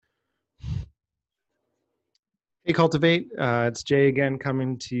Hey, Cultivate. It's Jay again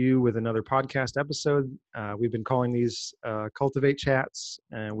coming to you with another podcast episode. We've been calling these Cultivate Chats,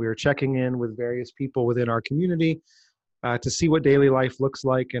 and we are checking in with various people within our community to see what daily life looks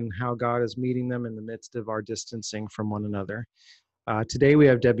like and how God is meeting them in the midst of our distancing from one another. Today we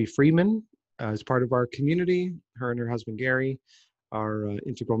have Debbie Freeman as part of our community. Her and her husband Gary are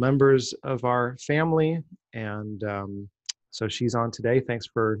integral members of our family, and so she's on today. Thanks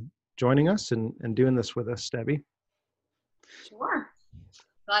for joining us and doing this with us, Debbie. Sure.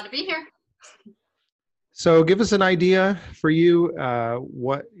 Glad to be here. So give us an idea for you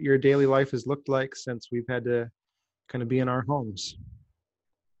what your daily life has looked like since we've had to kind of be in our homes.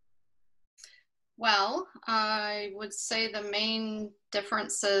 Well, I would say the main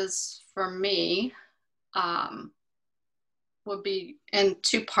differences for me would be in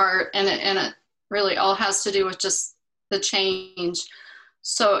two-part, and it really all has to do with just the change.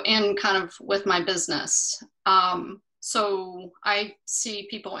 So in kind of with my business. So I see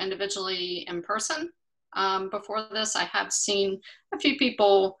people individually in person. Before this, I have seen a few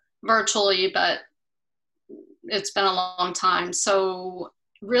people virtually, but it's been a long time. So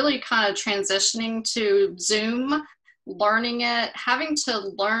really kind of transitioning to Zoom, learning it, having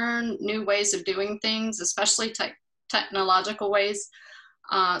to learn new ways of doing things, especially technological ways.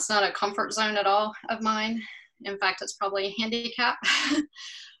 It's not a comfort zone at all of mine. In fact, it's probably a handicap.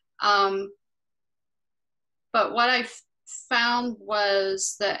 But what I found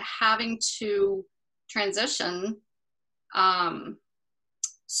was that having to transition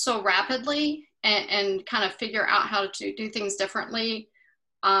so rapidly and kind of figure out how to do things differently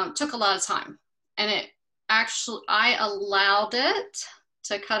took a lot of time. And I allowed it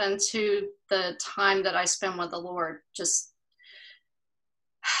to cut into the time that I spend with the Lord, just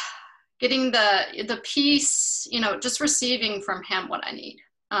getting the peace, just receiving from Him what I need,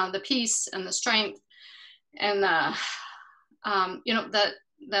 the peace and the strength and the,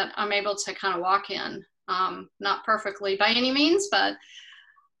 that I'm able to kind of walk in, not perfectly by any means, but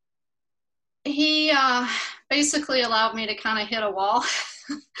He basically allowed me to kind of hit a wall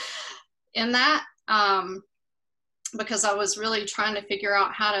in that, because I was really trying to figure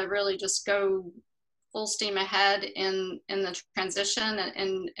out how to really just go full steam ahead in the transition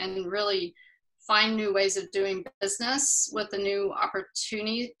and really find new ways of doing business with the new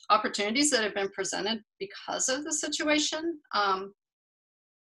opportunities that have been presented because of the situation.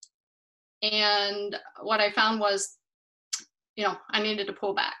 And what I found was, I needed to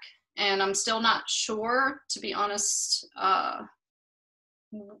pull back. And I'm still not sure, to be honest,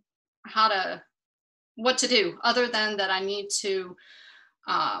 what to do, other than that I need to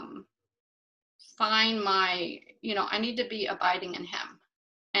find I need to be abiding in Him.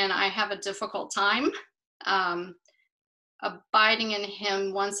 And I have a difficult time abiding in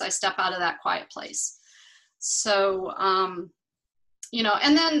Him once I step out of that quiet place. So, and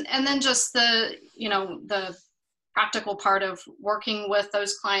then just the practical part of working with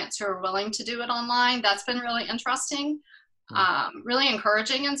those clients who are willing to do it online. That's been really interesting, really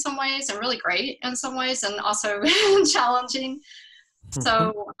encouraging in some ways and really great in some ways, and also challenging.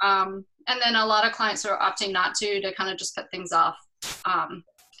 So, and then a lot of clients are opting not to kind of just put things off,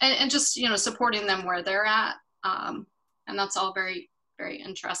 and just, supporting them where they're at. And that's all very, very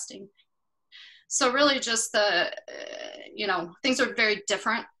interesting. So really just things are very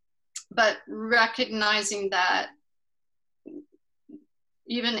different, but recognizing that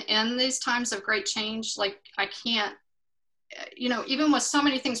even in these times of great change, like I can't, even with so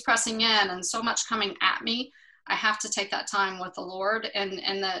many things pressing in and so much coming at me, I have to take that time with the Lord,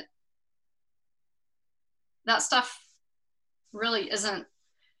 and that stuff really isn't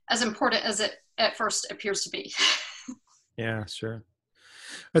as important as it at first appears to be. Yeah, sure.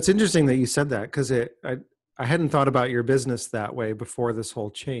 It's interesting that you said that, because I hadn't thought about your business that way before this whole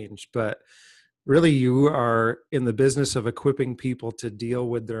change, but really you are in the business of equipping people to deal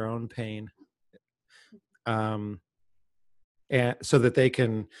with their own pain, and so that they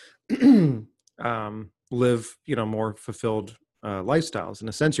can live, more fulfilled lifestyles. In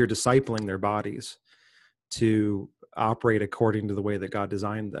a sense, you're discipling their bodies to operate according to the way that God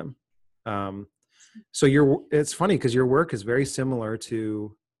designed them. So it's funny because your work is very similar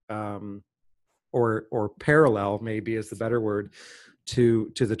to, or parallel, maybe is the better word, to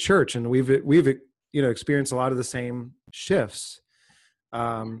the church, and we've experienced a lot of the same shifts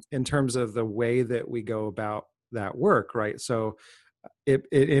in terms of the way that we go about that work, right? So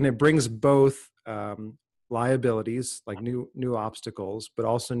it brings both liabilities, like new obstacles, but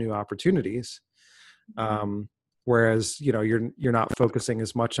also new opportunities. Whereas you're not focusing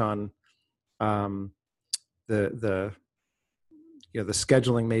as much on the the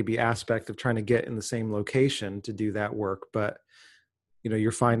scheduling maybe aspect of trying to get in the same location to do that work, but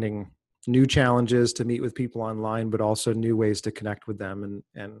you're finding new challenges to meet with people online, but also new ways to connect with them.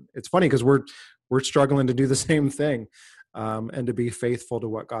 And it's funny because we're struggling to do the same thing, and to be faithful to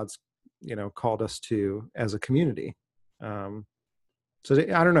what God's, called us to as a community. So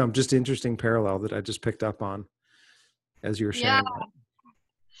I don't know, just interesting parallel that I just picked up on as you were sharing Yeah, that.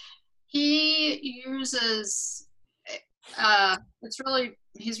 he uses,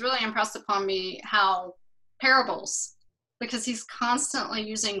 he's really impressed upon me how parables, because he's constantly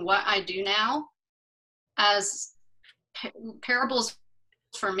using what I do now as parables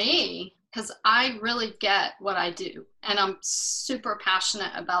for me, because I really get what I do and I'm super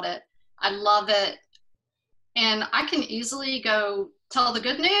passionate about it. I love it. And I can easily go tell the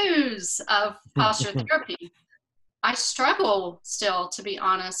good news of posture therapy. I struggle still, to be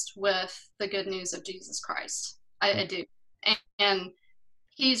honest, with the good news of Jesus Christ. I do. And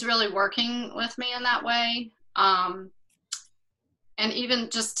he's really working with me in that way. And even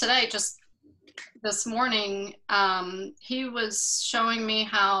just today, just this morning, he was showing me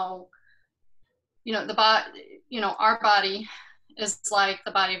how, our body is like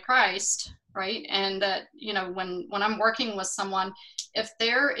the body of Christ, right? And that, when I'm working with someone, if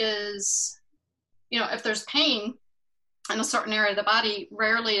there's pain in a certain area of the body,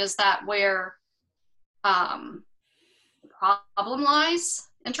 rarely is that where the problem lies,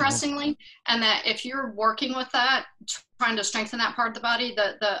 interestingly. And that if you're working with that, trying to strengthen that part of the body,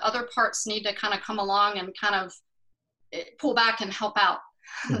 the other parts need to kind of come along and kind of pull back and help out.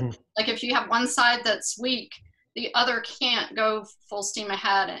 Like if you have one side that's weak, the other can't go full steam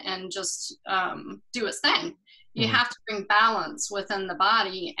ahead and just do its thing. You have to bring balance within the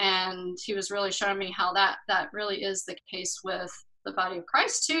body. And he was really showing me how that really is the case with the body of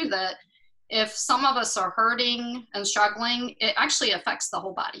Christ too, that if some of us are hurting and struggling, it actually affects the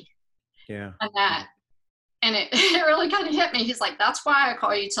whole body. Yeah. And it really kind of hit me. He's like, that's why I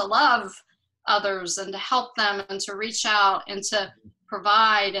call you to love others and to help them and to reach out and to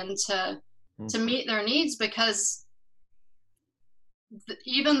provide and to meet their needs, because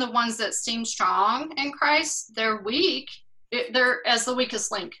even the ones that seem strong in Christ, they're weak. They're as the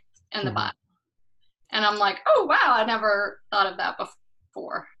weakest link in the body. And I'm like, oh, wow, I never thought of that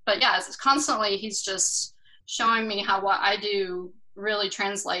before. But yeah, it's constantly, he's just showing me how what I do really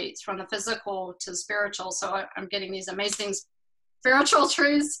translates from the physical to spiritual. So I'm getting these amazing spiritual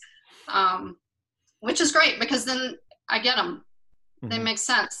truths, which is great because then I get them. They make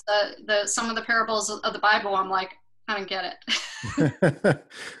sense. Some of the parables of the Bible, I'm like, I don't get it.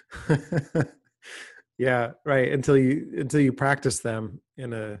 Yeah, right. Until you practice them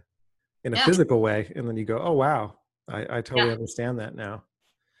in a physical way, and then you go, oh wow, I totally understand that now.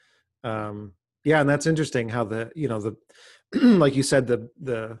 Yeah, and that's interesting how the like you said,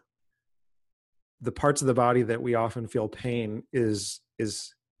 the parts of the body that we often feel pain is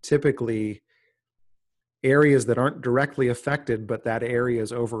typically areas that aren't directly affected, but that area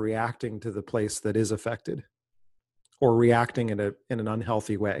is overreacting to the place that is affected, or reacting in an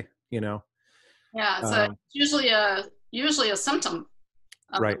unhealthy way. Yeah, so it's usually a symptom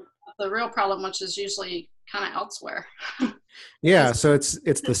of the real problem, which is usually kind of elsewhere. Yeah, so it's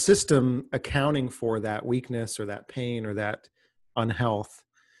the system accounting for that weakness or that pain or that unhealth,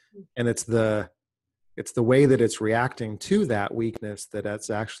 and it's the way that it's reacting to that weakness that's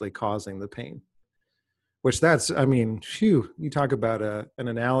actually causing the pain. Which you talk about an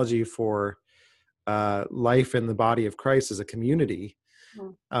analogy for life in the body of Christ as a community,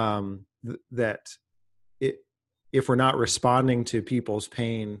 that if we're not responding to people's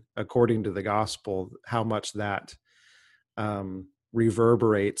pain according to the gospel, how much that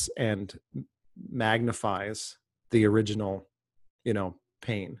reverberates and magnifies the original,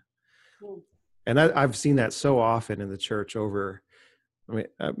 pain. And I've seen that so often in the church over,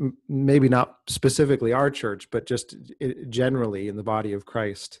 maybe not specifically our church, but just generally in the body of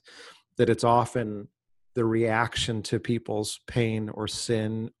Christ, that it's often the reaction to people's pain or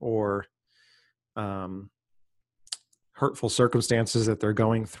sin or hurtful circumstances that they're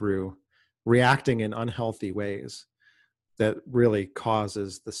going through, reacting in unhealthy ways, that really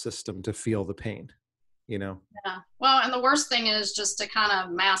causes the system to feel the pain, Yeah. Well, and the worst thing is just to kind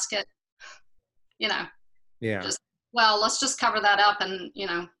of mask it, Yeah. Let's just cover that up and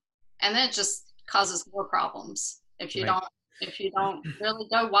then it just causes more problems if you don't really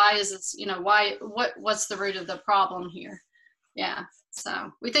know why is this, what's the root of the problem here. Yeah.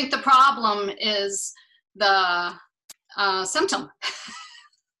 So we think the problem is the symptom.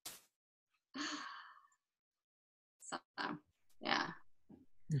 So, yeah.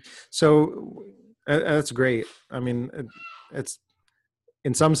 So that's great. I mean, it's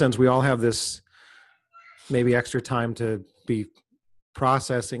in some sense, we all have this maybe extra time to be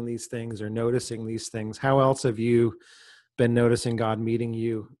processing these things or noticing these things. How else have you been noticing God meeting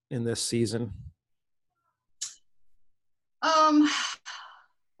you in this season?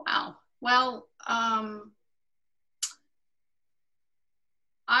 Wow. Well,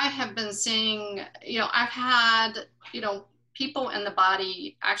 I have been seeing, I've had, people in the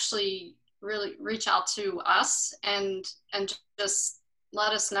body actually really reach out to us and just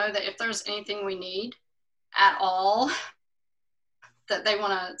let us know that if there's anything we need at all, that they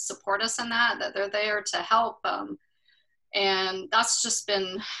want to support us in that they're there to help. And that's just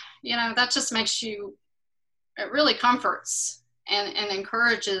been, that just makes you, it really comforts and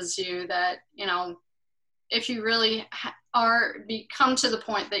encourages you that, if you really come to the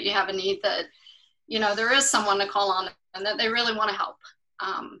point that you have a need, that, there is someone to call on and that they really want to help.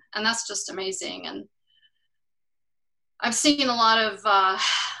 And that's just amazing. And I've seen a lot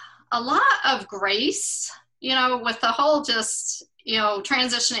of grace, with the whole just,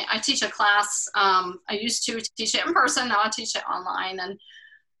 transitioning. I teach a class. I used to teach it in person. Now I teach it online. And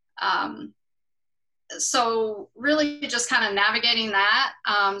so really just kind of navigating that.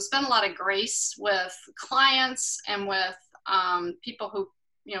 Spend a lot of grace with clients and with people who,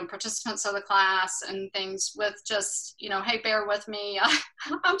 participants of the class and things, with just, hey, bear with me.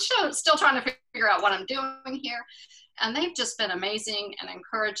 I'm still trying to figure out what I'm doing here. And they've just been amazing and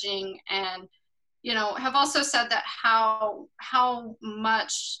encouraging, and, have also said that how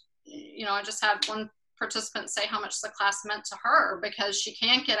much, I just had one participant say how much the class meant to her because she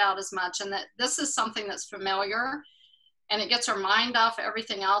can't get out as much, and that this is something that's familiar and it gets her mind off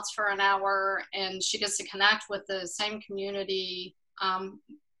everything else for an hour, and she gets to connect with the same community,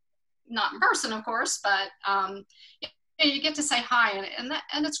 not in person, of course, but you get to say hi,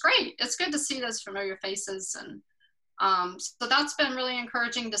 and it's great. It's good to see those familiar faces. And so that's been really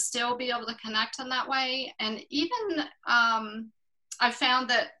encouraging to still be able to connect in that way. And even I found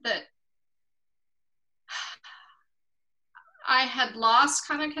that I had lost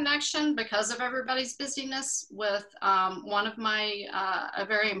kind of connection because of everybody's busyness with one of my, a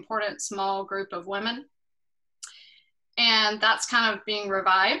very important small group of women. And that's kind of being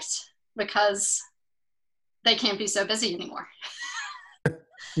revived because they can't be so busy anymore.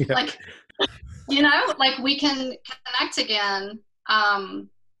 Yeah. Like we can connect again. And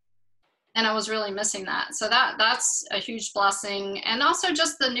I was really missing that. So that's a huge blessing. And also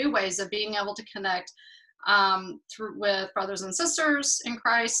just the new ways of being able to connect with brothers and sisters in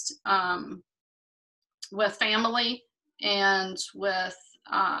Christ, with family, and with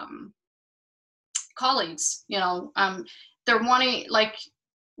colleagues. They're wanting, like,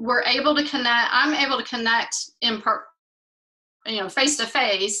 we're able to connect. I'm able to connect face to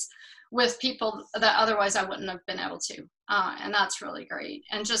face with people that otherwise I wouldn't have been able to, and that's really great.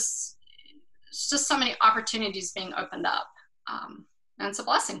 And just so many opportunities being opened up, and it's a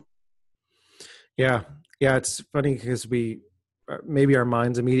blessing. Yeah, it's funny because maybe our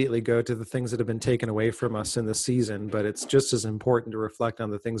minds immediately go to the things that have been taken away from us in the season, but it's just as important to reflect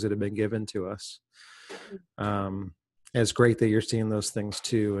on the things that have been given to us. It's great that you're seeing those things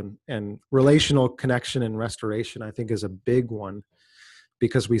too. And relational connection and restoration, I think, is a big one,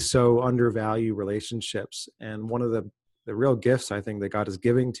 because we so undervalue relationships. And one of the real gifts I think that God is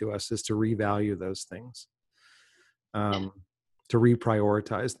giving to us is to revalue those things, to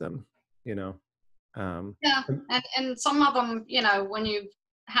reprioritize them, Yeah, and some of them, when you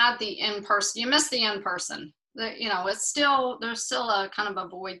had the in-person, you miss the in-person. It's still, there's still a kind of a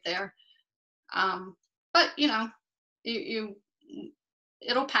void there. But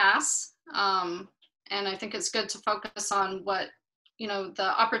it'll pass. And I think it's good to focus on what,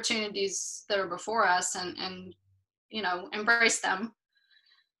 the opportunities that are before us, and embrace them.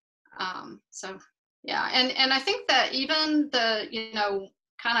 So yeah, and I think that even the,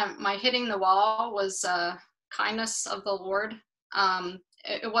 kind of my hitting the wall was kindness of the Lord.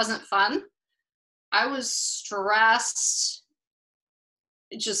 It wasn't fun. I was stressed,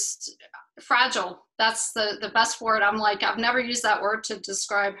 just fragile. That's the best word. I'm like, I've never used that word to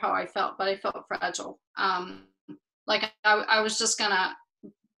describe how I felt, but I felt fragile. Like I was just gonna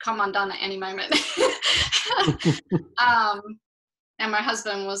come undone at any moment. And my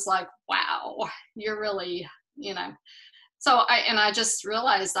husband was like, wow, you're really, So I just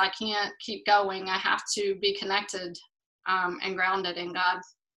realized I can't keep going. I have to be connected and grounded in God.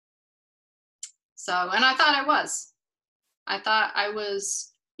 So, and I thought I was. I thought I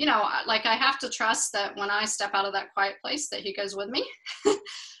was, like, I have to trust that when I step out of that quiet place that he goes with me.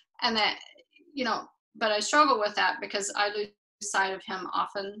 And that, but I struggle with that because I lose sight of him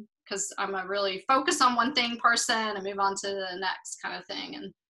often because I'm a really focus on one thing person and move on to the next kind of thing.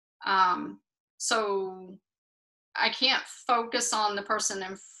 And so I can't focus on the person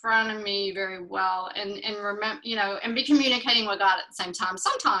in front of me very well and remember, and be communicating with God at the same time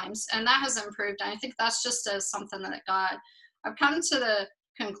sometimes. And that has improved. And I think that's just something that I've come to the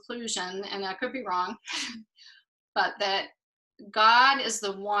conclusion, and I could be wrong, but that God is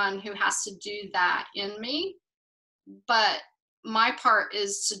the one who has to do that in me. But my part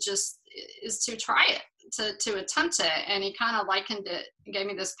is to try it, to attempt it. And he kind of likened it, gave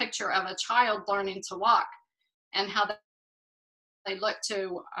me this picture of a child learning to walk, and how they look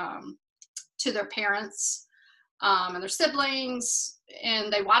to their parents and their siblings,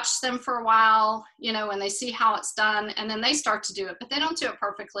 and they watch them for a while, and they see how it's done, and then they start to do it, but they don't do it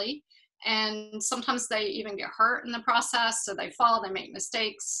perfectly. And sometimes they even get hurt in the process, so they fall, they make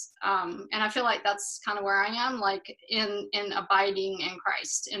mistakes. And I feel like that's kind of where I am, like in abiding in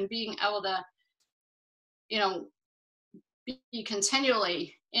Christ and being able to, be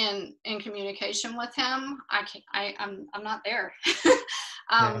continually in communication with him. I'm not there.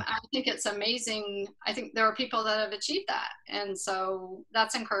 I think it's amazing. I think there are people that have achieved that, and so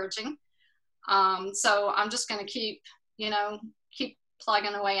that's encouraging. So I'm just going to keep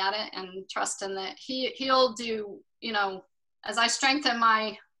plugging away at it and trusting that he'll do, as I strengthen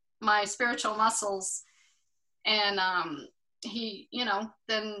my spiritual muscles, and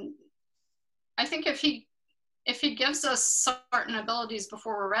then I think if he gives us certain abilities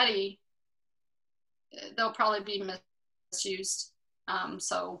before we're ready, they'll probably be misused.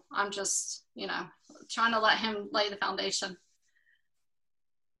 So I'm just, trying to let him lay the foundation.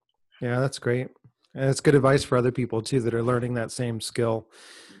 Yeah, that's great. And it's good advice for other people too that are learning that same skill.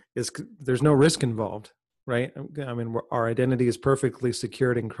 There's no risk involved, right? I mean, our identity is perfectly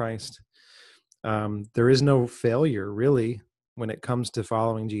secured in Christ. There is no failure really when it comes to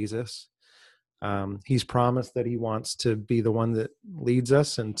following Jesus. He's promised that he wants to be the one that leads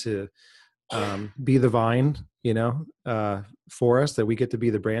us and to be the vine, for us, that we get to be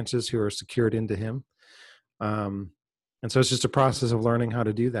the branches who are secured into him. And so it's just a process of learning how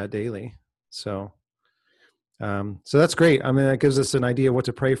to do that daily. So that's great. I mean, that gives us an idea of what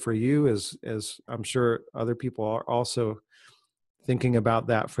to pray for you, as I'm sure other people are also thinking about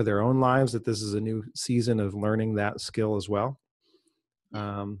that for their own lives, that this is a new season of learning that skill as well.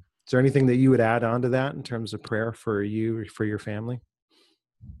 Is there anything that you would add on to that in terms of prayer for you, for your family?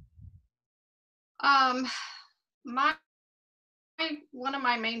 One of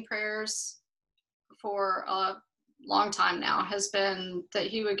my main prayers for a long time now has been that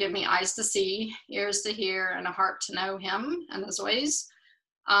he would give me eyes to see, ears to hear, and a heart to know him and his ways.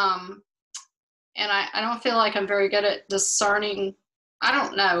 And I don't feel like I'm very good at discerning. I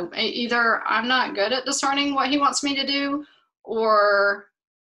don't know. Either I'm not good at discerning what he wants me to do, or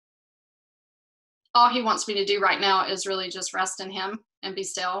all he wants me to do right now is really just rest in him and be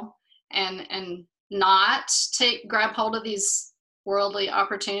still and not grab hold of these worldly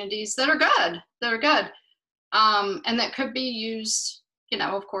opportunities that are good, and that could be used,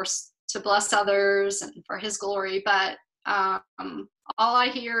 of course, to bless others and for his glory. But all I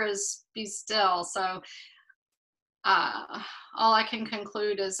hear is be still. So all I can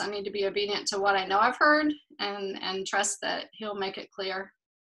conclude is I need to be obedient to what I know I've heard, and trust that he'll make it clear,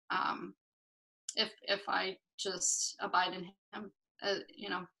 if I just abide in him,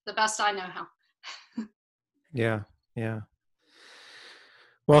 the best I know how. Yeah.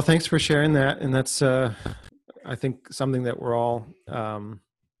 Well, thanks for sharing that. And that's, I think, something that we're all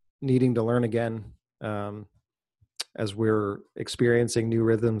needing to learn again, as we're experiencing new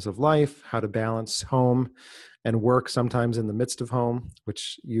rhythms of life, how to balance home and work sometimes in the midst of home,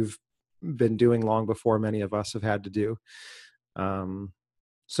 which you've been doing long before many of us have had to do.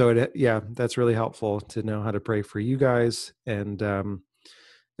 So that's really helpful to know how to pray for you guys, and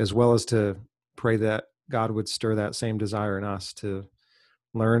as well as to pray that God would stir that same desire in us to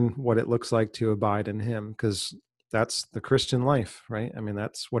learn what it looks like to abide in him, because that's the Christian life, right? I mean,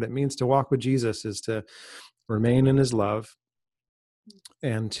 that's what it means to walk with Jesus, is to remain in his love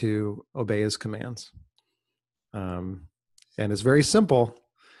and to obey his commands. And it's very simple,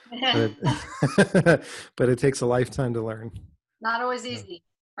 but it takes a lifetime to learn. Not always easy,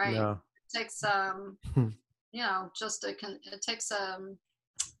 right? No. It takes, it takes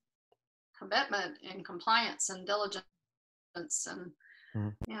commitment and compliance and diligence, and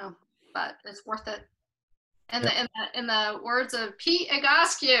but it's worth it. And in the words of Pete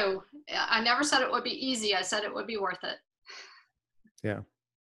Egoscue, I never said it would be easy. I said it would be worth it. Yeah,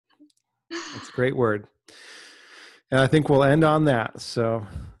 that's a great word. And I think we'll end on that. So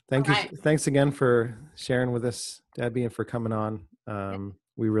thanks again for sharing with us, Debbie, and for coming on.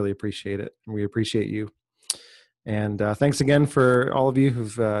 We really appreciate it. And we appreciate you. And thanks again for all of you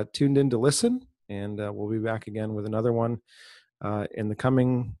who've tuned in to listen. And we'll be back again with another one in the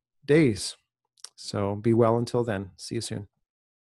coming days. So be well until then. See you soon.